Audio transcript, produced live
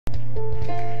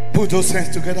Put those hands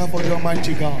together for the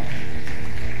Almighty God.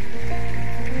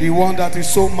 The one that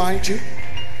is so mighty,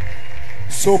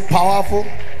 so powerful,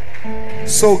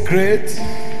 so great,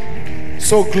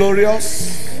 so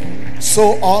glorious,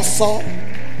 so awesome,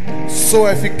 so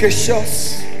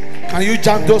efficacious. Can you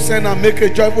jump those hands and make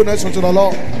a joyfulness unto the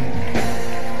Lord?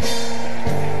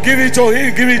 Give it to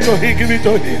him, give it to him, give it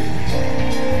to him.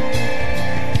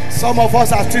 Some of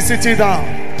us are still sitting down.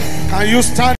 Can you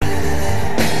stand?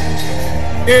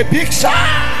 A big shout!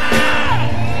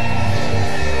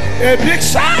 A big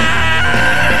shout!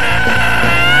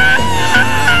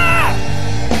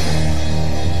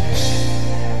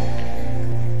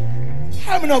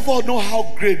 How many of us know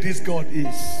how great this God is?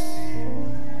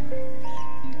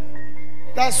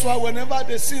 That's why whenever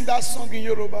they sing that song in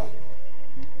Yoruba,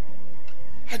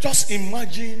 I just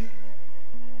imagine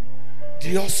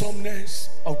the awesomeness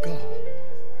of God.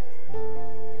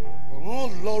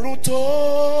 Ọlọ́run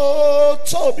tó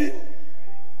tóbi,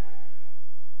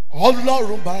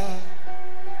 Ọlọ́run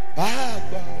bàbá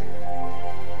àgbà,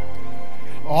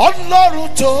 Ọlọ́run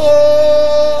tó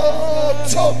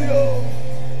tóbi o,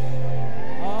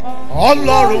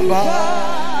 Ọlọ́run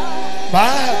bàbá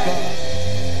àgbà,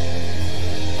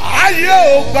 ayé ò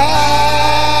gbà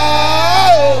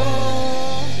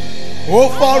ó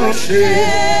fọ́run ṣe.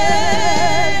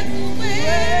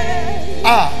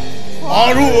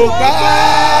 Ọ̀run ò gbà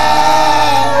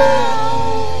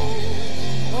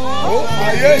ó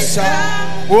ayé ṣá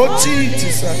ó tí ì ti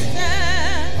sá.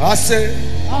 Àṣẹ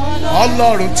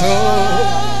Ọlọ́run tó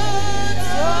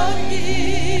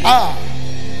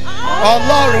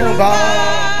Ọlọ́run bá.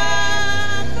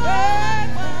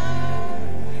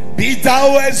 Be thou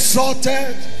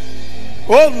exalted, O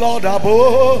Lord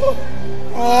above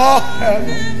all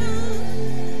heaven.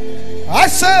 I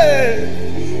say,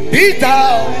 be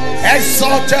thou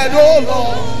exalted, O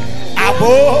Lord,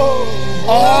 above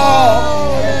all.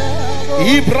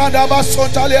 Ibradaba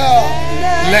Sotalia,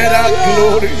 let our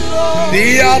glory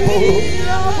be above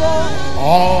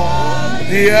all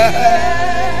the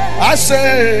earth. I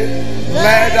say,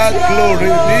 let our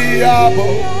glory be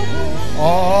above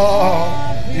all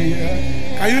the earth.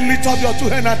 Can you lift up your two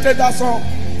hands and take that song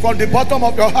from the bottom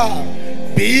of your heart?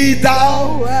 Be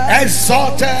thou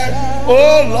exalted,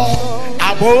 O Lord,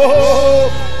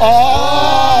 above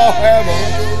all heaven.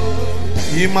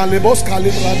 Imalebos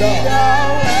Kalibrada.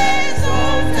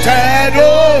 Exalted, O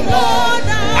Lord,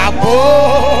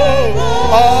 above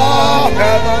all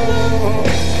heaven.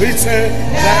 We say,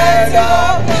 let the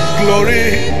glory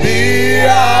be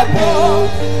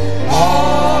above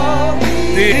all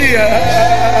the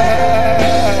earth.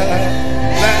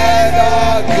 Let the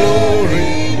glory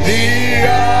be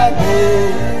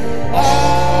above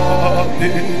all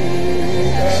the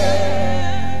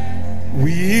earth.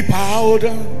 We bow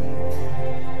down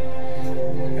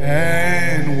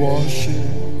and worship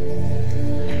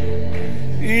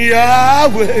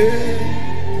Yahweh.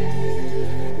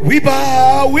 We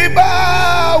bow, we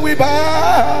bow, we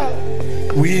bow,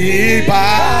 we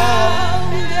bow.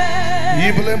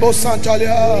 Iblemo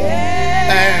Santalia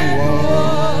and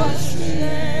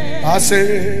worship. I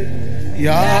say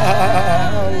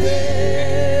Yahweh.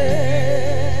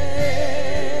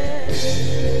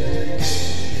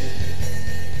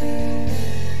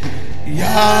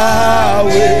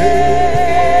 Yahweh,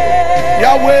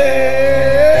 Yahweh,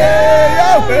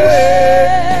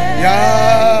 Yahweh,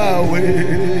 Yahweh,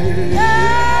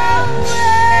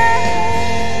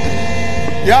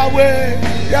 Yahweh,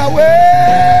 Yahweh, Yahweh,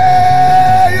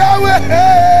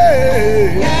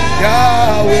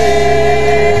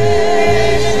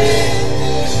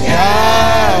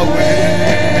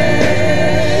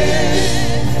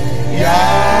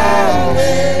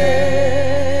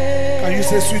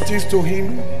 Say sweet things to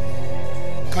him.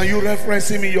 Can you reference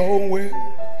him in your own way?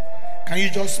 Can you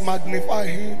just magnify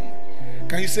him?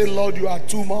 Can you say, Lord, you are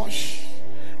too much.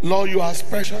 Lord, you are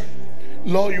special.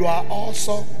 Lord, you are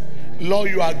awesome. Lord,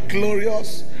 you are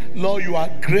glorious. Lord, you are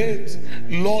great.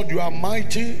 Lord, you are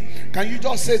mighty. Can you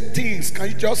just say things?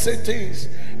 Can you just say things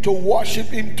to worship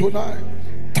him tonight?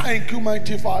 Thank you,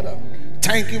 mighty Father.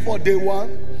 Thank you for day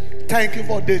 1. Thank you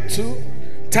for day 2.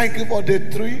 Thank you for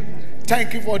day 3.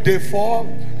 Thank you for day 4.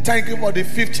 Thank you for the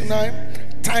 5th night.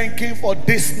 Thank you for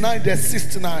this night, the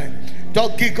 6th night.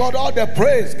 Just give God all the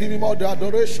praise. Give him all the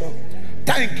adoration.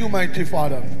 Thank you, mighty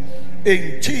Father.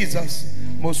 In Jesus'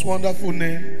 most wonderful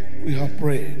name, we have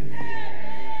prayed.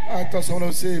 I thought someone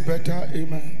would say better.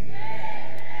 Amen.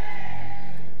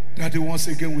 Daddy, once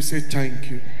again, we say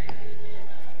thank you.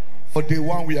 For day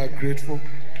 1, we are grateful.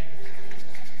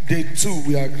 Day 2,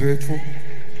 we are grateful.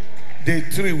 Day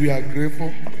 3, we are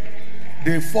grateful.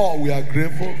 Day 4, we are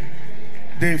grateful.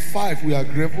 Day 5, we are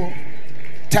grateful.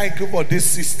 Thank you for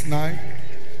this 6th night.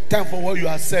 Thank you for what you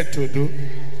are said to do.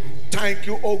 Thank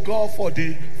you, oh God, for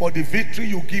the victory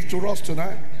you give to us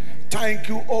tonight. Thank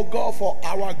you, oh God, for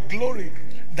our glory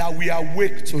that we are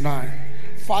awake tonight.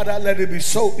 Father, let it be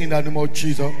so in the name of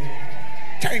Jesus.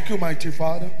 Thank you, mighty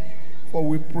Father, for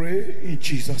we pray in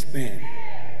Jesus' name.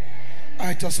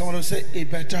 I just want to say a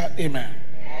better amen.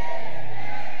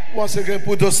 Once again,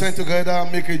 put those hands together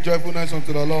and make a joyful noise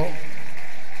unto the Lord.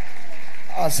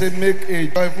 I say, make a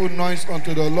joyful noise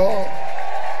unto the Lord.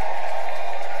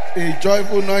 A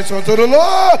joyful noise unto the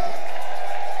Lord.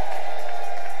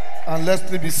 And let's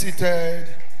be seated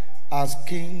as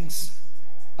kings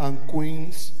and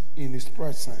queens in His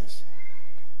presence.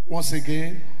 Once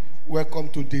again, welcome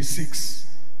to day 6.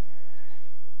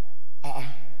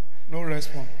 No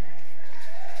response.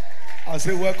 I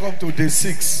say, welcome to day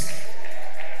 6.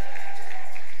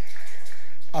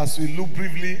 As we look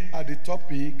briefly at the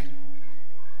topic,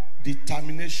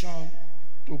 determination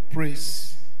to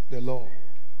praise the Lord.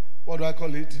 What do I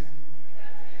call it?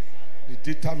 The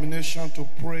determination to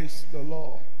praise the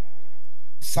Lord.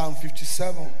 Psalm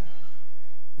 57,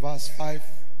 verse 5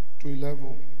 to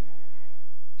 11.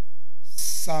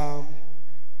 Psalm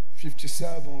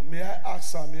 57. May I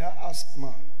ask,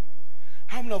 ma,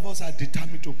 how many of us are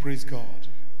determined to praise God?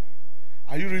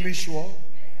 Are you really sure?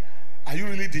 Are you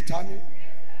really determined?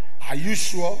 Are you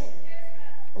sure?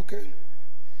 Okay.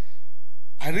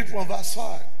 I read from verse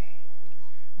 5.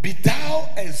 Be thou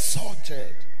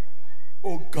exalted,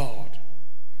 O God,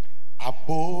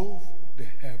 above the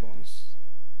heavens.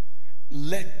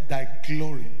 Let thy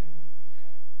glory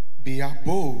be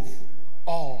above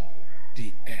all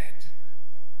the earth.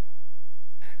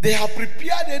 They have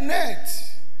prepared a net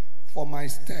for my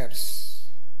steps.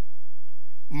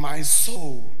 My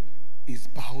soul is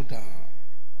bowed down.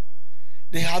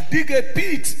 They have dig a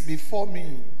pit before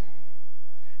me,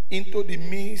 into the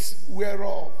midst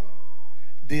whereof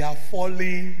they are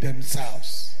falling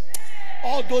themselves.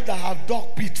 All those that have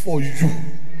dug pit for you,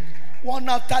 one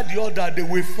after the other, they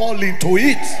will fall into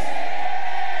it.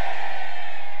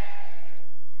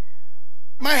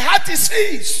 My heart is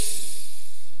fixed.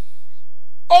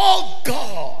 Oh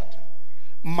God,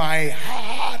 my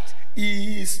heart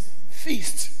is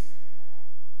fixed.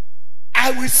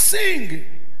 I will sing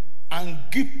and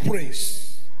give praise.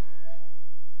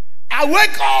 I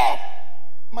wake up,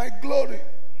 my glory.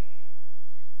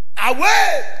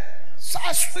 Awake,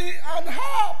 sashri and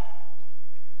harp.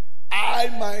 I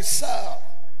myself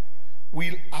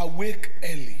will awake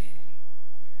early.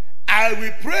 I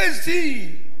will praise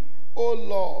thee, O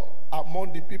Lord,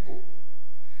 among the people.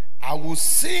 I will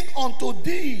sing unto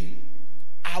thee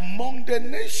among the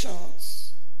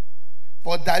nations.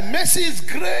 For thy mercy is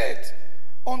great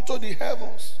unto the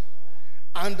heavens,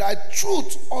 and thy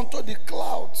truth unto the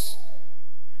clouds.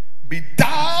 Be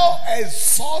thou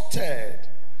exalted,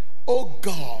 O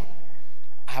God,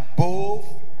 above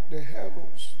the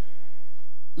heavens.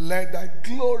 Let thy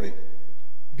glory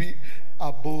be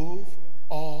above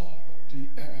all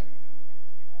the earth.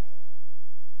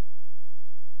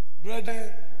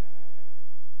 Brethren,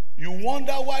 you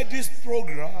wonder why this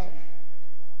program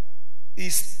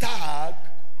is tagged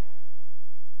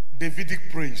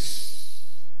Davidic praise.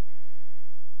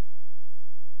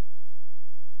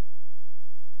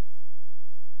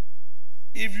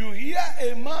 If you hear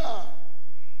a man,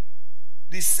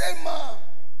 the same man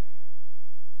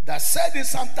that said in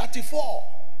Psalm 34,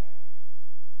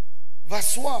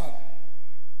 verse 1,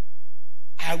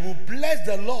 I will bless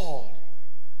the Lord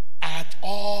at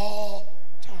all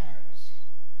times,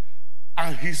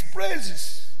 and his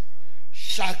praises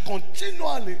shall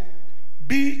continually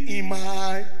be in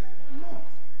my mouth.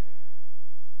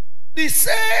 The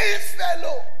same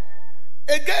fellow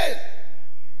again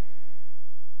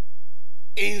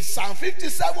in Psalm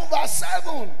 57 verse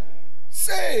 7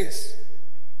 says,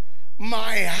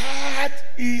 my heart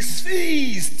is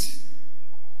fixed.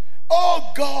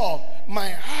 Oh God, my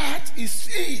heart is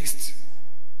fixed.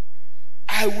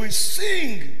 I will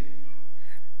sing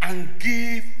and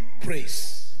give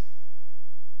praise.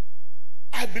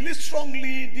 I believe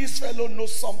strongly this fellow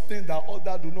knows something that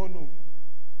others do not know.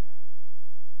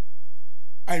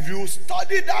 And if you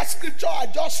study that scripture I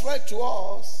just read to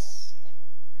us,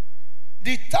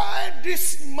 the time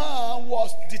this man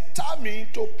was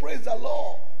determined to praise the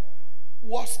Lord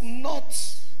was not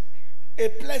a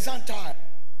pleasant time.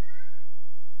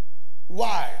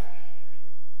 Why?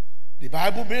 The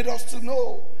Bible made us to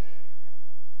know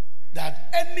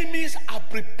that enemies are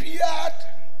prepared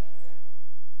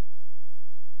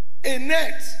a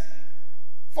net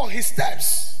for his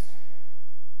steps.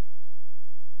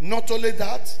 Not only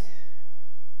that,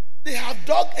 They have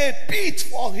dug a pit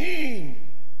for him.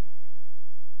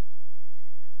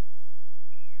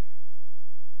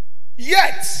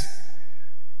 Yet,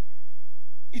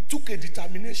 it took a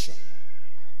determination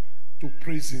to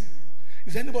praise him.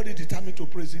 Is anybody determined to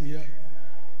praise him here?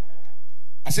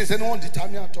 I say, is anyone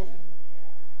determined at all?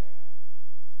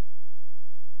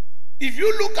 If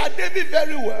you look at David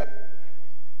very well,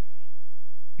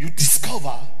 you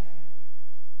discover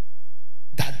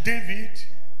that David,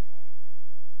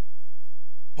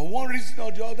 for one reason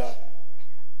or the other,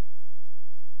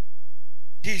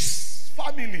 his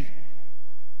family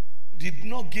did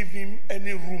not give him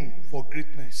any room for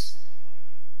greatness.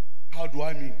 How do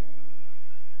I mean?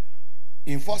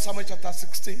 In 1 Samuel chapter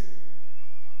 16,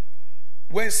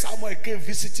 when Samuel came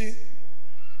visiting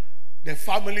the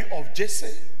family of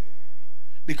Jesse,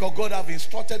 because God have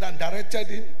instructed and directed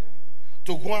him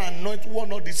to go and anoint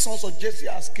one of the sons of Jesse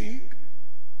as king,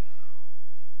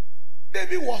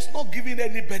 David was not given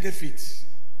any benefits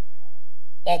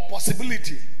or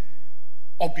possibility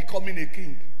of becoming a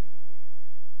king.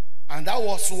 And that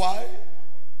was why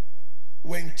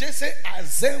when Jesse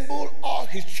assembled all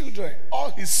his children,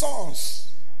 all his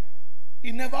sons,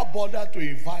 he never bothered to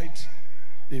invite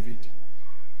David.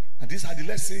 And these are the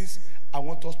lessons I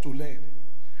want us to learn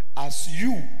as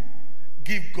you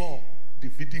give God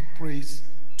Davidic praise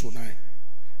tonight.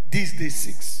 This day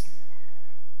 6.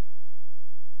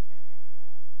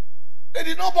 They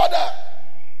did not bother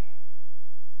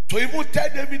to even tell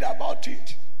David about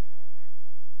it.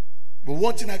 But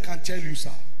one thing I can tell you,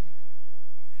 sir,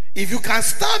 if you can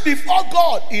stand before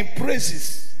God in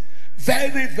praises,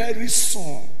 very, very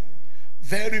soon,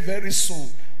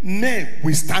 men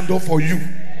will stand up for you.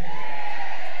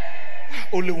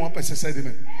 Only one person said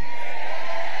amen.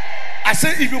 I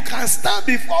said, if you can stand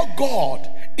before God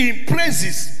in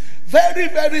praises, very,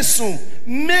 very soon,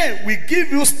 men will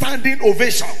give you standing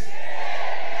ovation.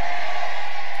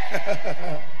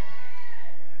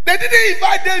 They didn't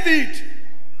invite David.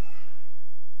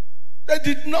 They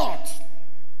did not.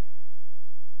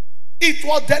 It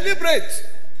was deliberate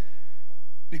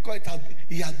because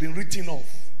he had been written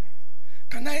off.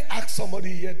 Can I ask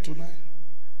somebody here tonight?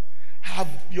 Have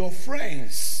your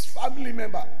friends, family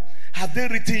member, have they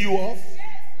written you off?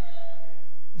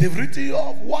 They've written you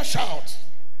off. Watch out.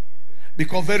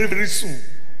 Because very, very soon,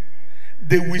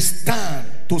 they will stand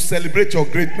to celebrate your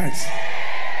greatness.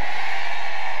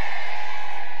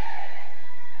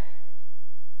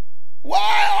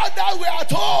 Why others were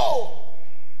at home?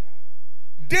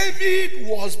 David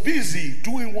was busy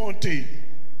doing one thing.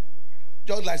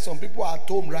 Just like some people are at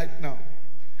home right now.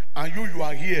 And you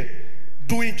are here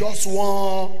doing just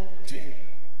one thing.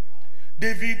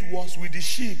 David was with the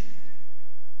sheep,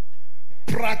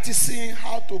 practicing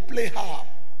how to play harp,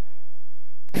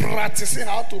 practicing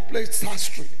how to play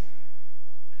psaltery,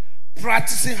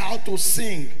 practicing how to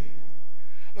sing,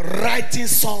 writing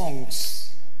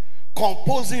songs,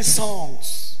 composing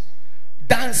songs,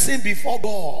 dancing before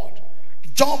God,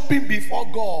 jumping before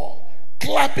God,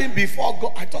 clapping before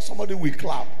God. I thought somebody will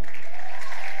clap.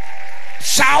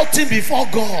 Shouting before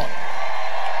God,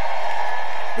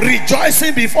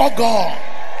 rejoicing before God.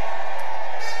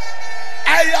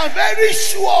 I am very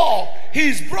sure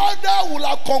his brother will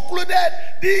have concluded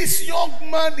this young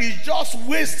man is just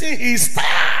wasting his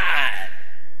time.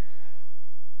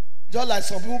 Just like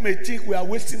some people may think we are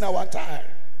wasting our time.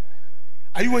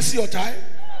 Are you wasting your time?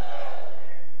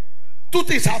 Two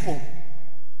things happen.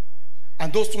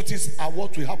 And those two things are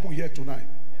what will happen here tonight.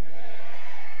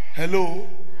 Hello?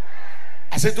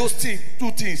 I said those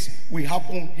two things will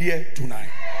happen here tonight.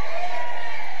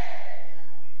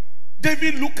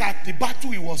 David looked at the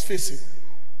battle he was facing.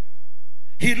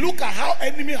 He looked at how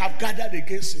enemies have gathered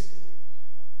against him.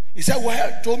 He said,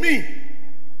 well, to me,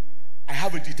 I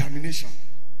have a determination.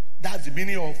 That's the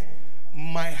meaning of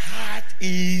my heart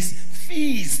is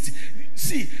fixed.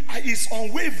 See, it's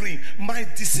unwavering. My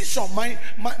decision,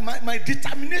 my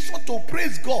determination to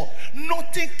praise God,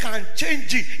 nothing can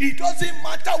change it. It doesn't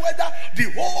matter whether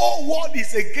the whole world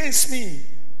is against me.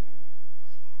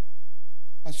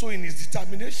 And so in his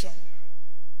determination,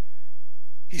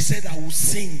 he said, I will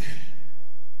sing.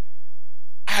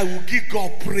 I will give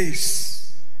God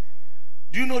praise.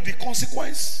 Do you know the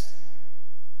consequence?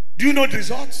 Do you know the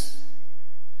results?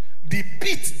 The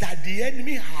pit that the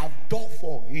enemy have dug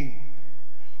for him,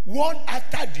 one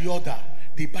after the other,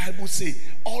 the Bible says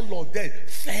all of them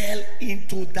fell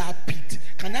into that pit.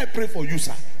 Can I pray for you,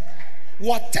 sir?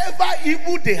 Whatever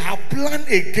evil they have planned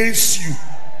against you,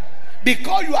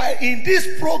 because you are in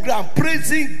this program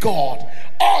praising God,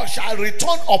 all shall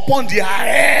return upon their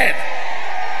head.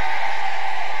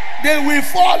 They will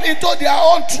fall into their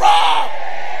own trap.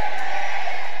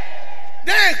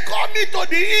 Then coming to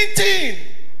the eating,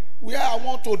 where I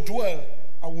want to dwell,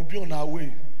 I will be on our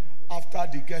way after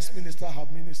the guest minister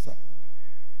have ministered.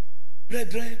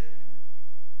 Brethren,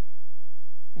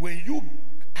 when you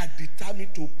are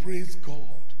determined to praise God,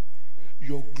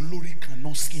 your glory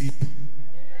cannot sleep.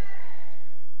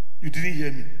 You didn't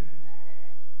hear me.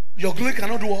 Your glory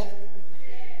cannot do what?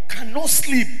 Cannot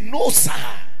sleep. No, sir.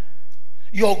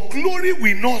 Your glory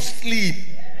will not sleep.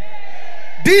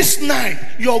 This night,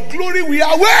 your glory will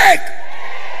awake.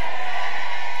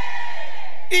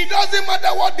 It doesn't matter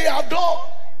what they have done.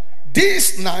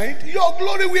 This night, your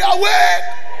glory will awake.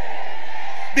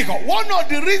 Because one of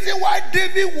the reasons why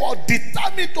David was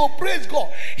determined to praise God,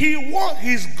 he want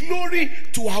his glory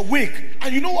to awake.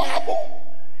 And you know what happened?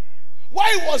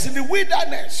 While he was in the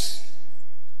wilderness,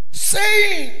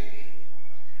 saying,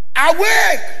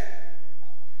 awake,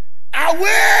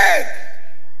 awake,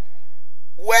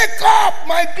 wake up,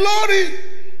 my glory.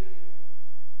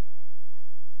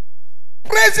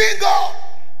 Praising God,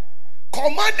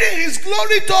 commanding his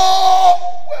glory to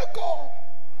wake up.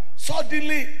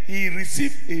 Suddenly, he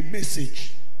received a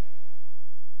message.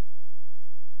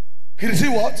 He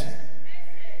received what?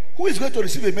 Who is going to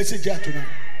receive a message here tonight?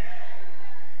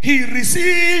 He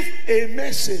received a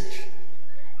message.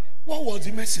 What was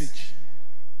the message?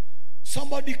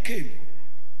 Somebody came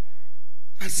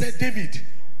and said, David,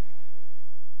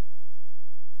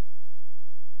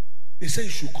 they said you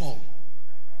should come.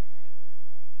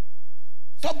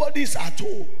 Somebody is at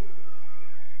home.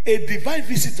 A divine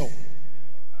visitor,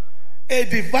 a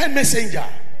divine messenger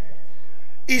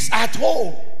is at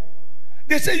home.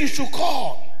 They say you should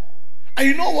come. And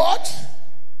you know what?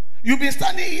 You've been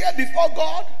standing here before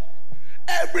God.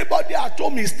 Everybody at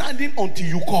home is standing until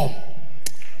you come.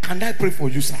 Can I pray for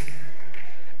you, sir?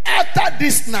 After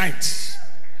this night,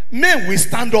 men will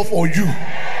stand up for you.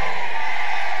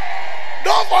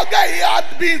 Don't forget, he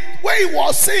had been, when he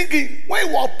was singing, when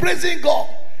he was praising God,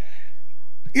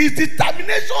 his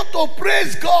determination to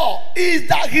praise God is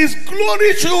that his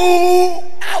glory should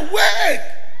awake.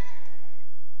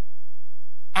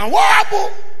 And what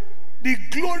happened? The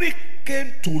glory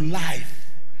came to life,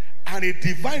 and a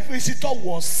divine visitor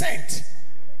was sent.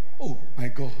 Oh my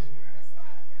God.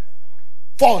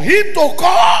 For him to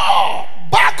come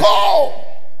back home.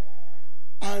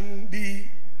 And the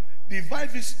divine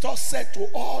visitor said to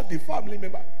all the family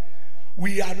members,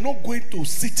 we are not going to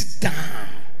sit down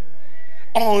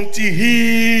until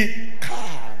he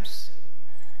comes.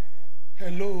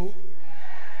 Hello.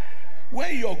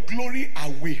 When your glory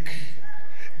awake,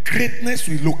 greatness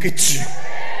will locate you.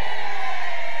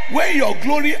 When your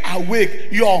glory awake,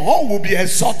 your home will be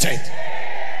exalted.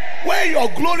 When your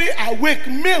glory awake,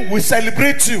 men will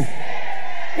celebrate you.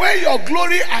 When your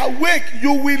glory awake,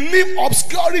 you will leave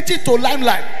obscurity to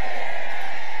limelight.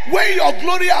 When your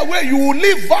glory awake, you will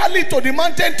leave valley to the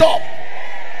mountaintop.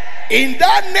 In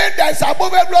that name that is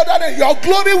above every other name, your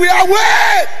glory will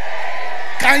awake.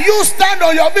 Can you stand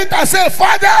on your feet and say,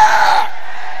 Father?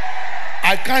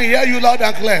 I can't hear you loud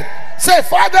and clear. Say,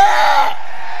 Father,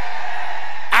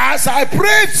 as I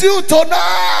praise you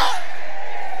tonight,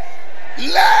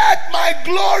 let my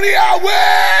glory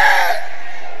awake.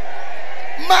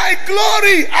 My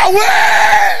glory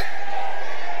awake.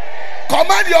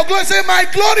 Command your glory. Say, my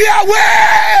glory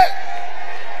awake.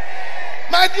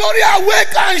 My glory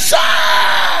awake and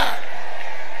shine.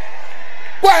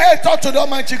 Go ahead, talk to the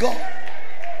Almighty God.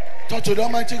 Talk to the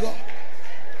Almighty God.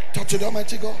 Talk to the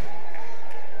Almighty God.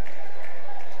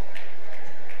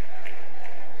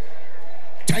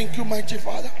 Thank you, mighty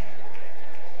Father.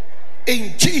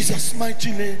 In Jesus'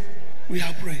 mighty name, we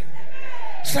have prayed.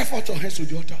 Stretch out your hands to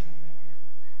the altar.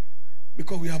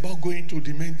 Because we are about going to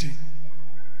the main thing.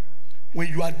 When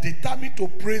you are determined to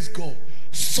praise God,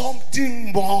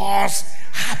 something must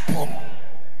happen.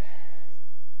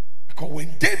 Because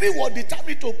when David was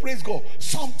determined to praise God,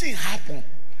 something happened.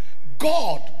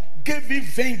 God gave him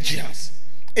vengeance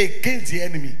against the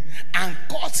enemy and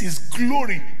caused his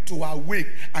glory to awake,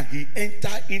 and he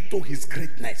entered into his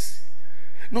greatness.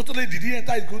 Not only did he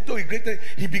enter into his greatness,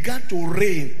 he began to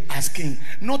reign as king.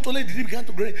 Not only did he begin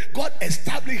to reign, God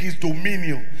established his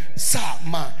dominion. Sir,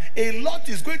 man, a lot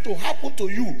is going to happen to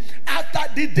you after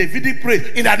this Davidic praise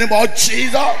in the name of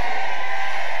Jesus.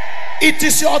 It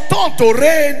is your turn to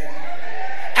reign.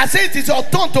 I say it is your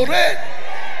turn to reign.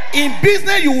 In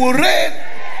business you will reign.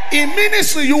 In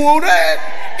ministry you will reign.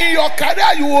 In your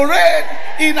career you will reign.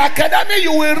 In academy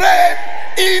you will reign.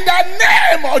 In the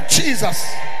name of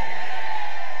Jesus.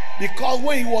 Because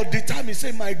when he was determined, he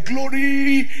said, my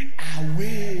glory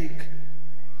awake.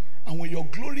 And when your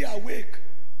glory awake,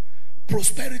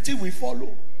 prosperity will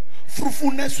follow.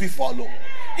 Fruitfulness will follow.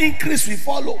 Increase will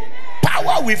follow.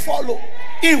 Power will follow.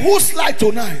 In whose light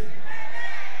tonight?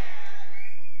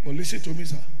 But listen to me,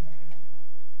 sir.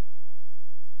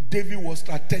 David was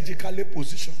strategically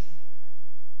positioned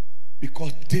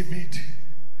because David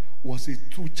was a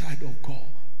true child of God.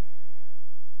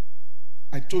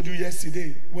 I told you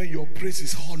yesterday, when your praise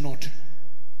is honored,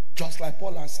 just like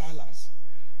Paul and Silas,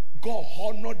 God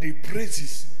honored the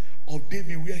praises of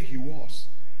David where he was.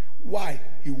 Why?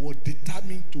 He was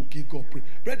determined to give God praise.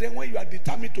 Brethren, when you are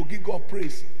determined to give God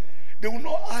praise, they will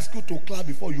not ask you to clap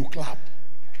before you clap.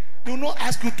 They will not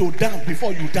ask you to dance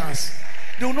before you dance.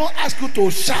 They will not ask you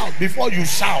to shout before you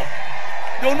shout.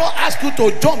 They will not ask you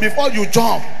to jump before you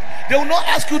jump. They will not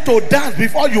ask you to dance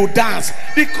before you dance,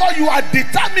 because you are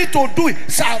determined to do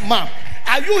it. Sir, ma'am,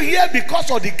 are you here because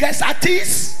of the guest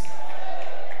artist?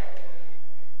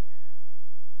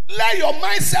 Let your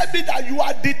mindset be that you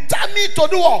are determined to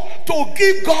do what? To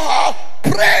give God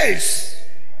praise.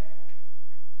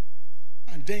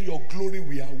 And then your glory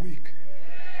will awake.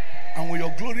 And when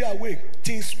your glory awake,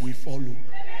 things will follow.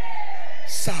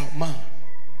 Sir, ma'am,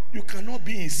 you cannot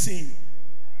be in sin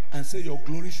and say your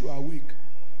glory should awake.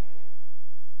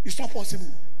 It's not possible.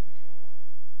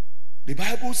 The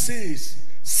Bible says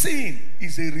sin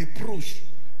is a reproach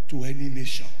to any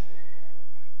nation.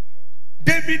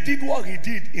 David did what he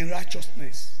did in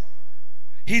righteousness.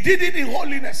 He did it in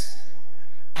holiness.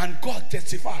 And God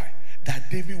testified that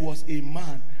David was a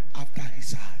man after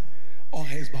his heart. All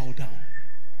heads bowed down.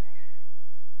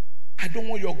 I don't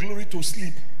want your glory to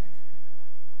sleep.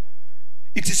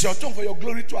 It is your turn for your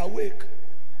glory to awake.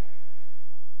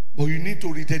 But you need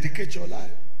to rededicate your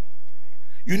life.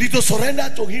 You need to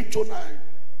surrender to him tonight,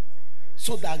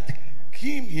 so that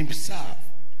him himself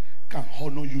can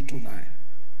honor you tonight.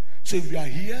 So if you are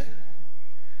here,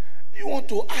 you want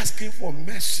to ask him for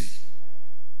mercy,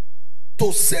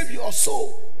 to save your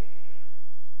soul,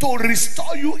 to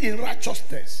restore you in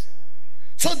righteousness,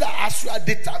 so that as you are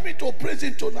determined to praise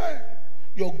him tonight,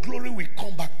 your glory will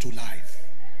come back to life.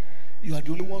 You are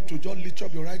the only one to just lift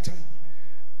up your right hand,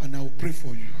 and I will pray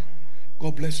for you.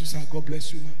 God bless you, sir. God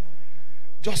bless you, man.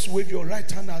 Just wave your right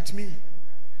hand at me,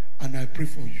 and I pray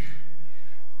for you.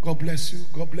 God bless you.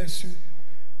 God bless you.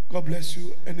 God bless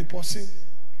you. Any person?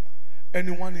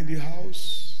 Anyone in the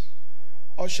house?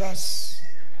 Ushers?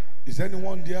 Is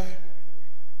anyone there?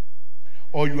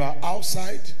 Or you are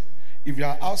outside? If you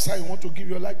are outside, you want to give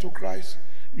your life to Christ,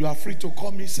 you are free to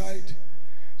come inside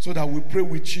so that we pray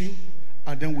with you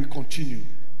and then we continue.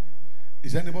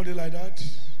 Is anybody like that?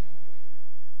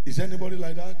 Is anybody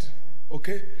like that?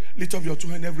 Okay. Lift up your two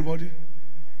hands, everybody.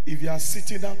 If you are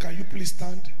sitting down, can you please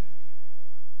stand?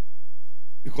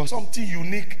 Because something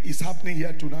unique is happening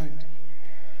here tonight.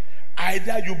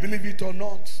 Either you believe it or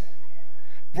not,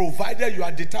 provided you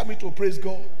are determined to praise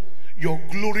God, your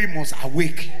glory must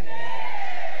awake.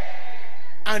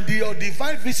 And your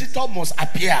divine visitor must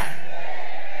appear.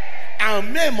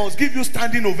 And men must give you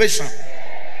standing ovation.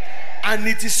 And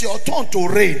it is your turn to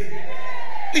reign.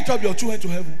 Lift up your two hands to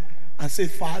heaven and say,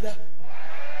 Father,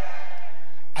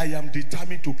 I am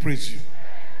determined to praise you.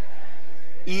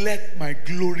 Let my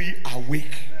glory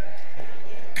awake.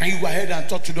 Can you go ahead and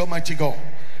talk to the Almighty God?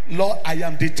 Lord, I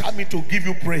am determined to give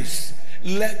you praise.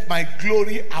 Let my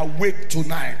glory awake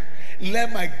tonight.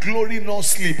 Let my glory not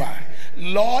sleep.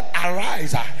 Lord,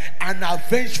 arise and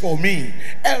avenge for me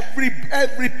every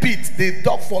pit they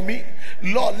dug for me.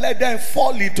 Lord, let them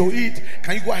fall into it.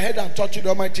 Can you go ahead and touch the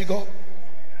Almighty God?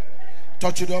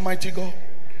 Touch the Almighty God.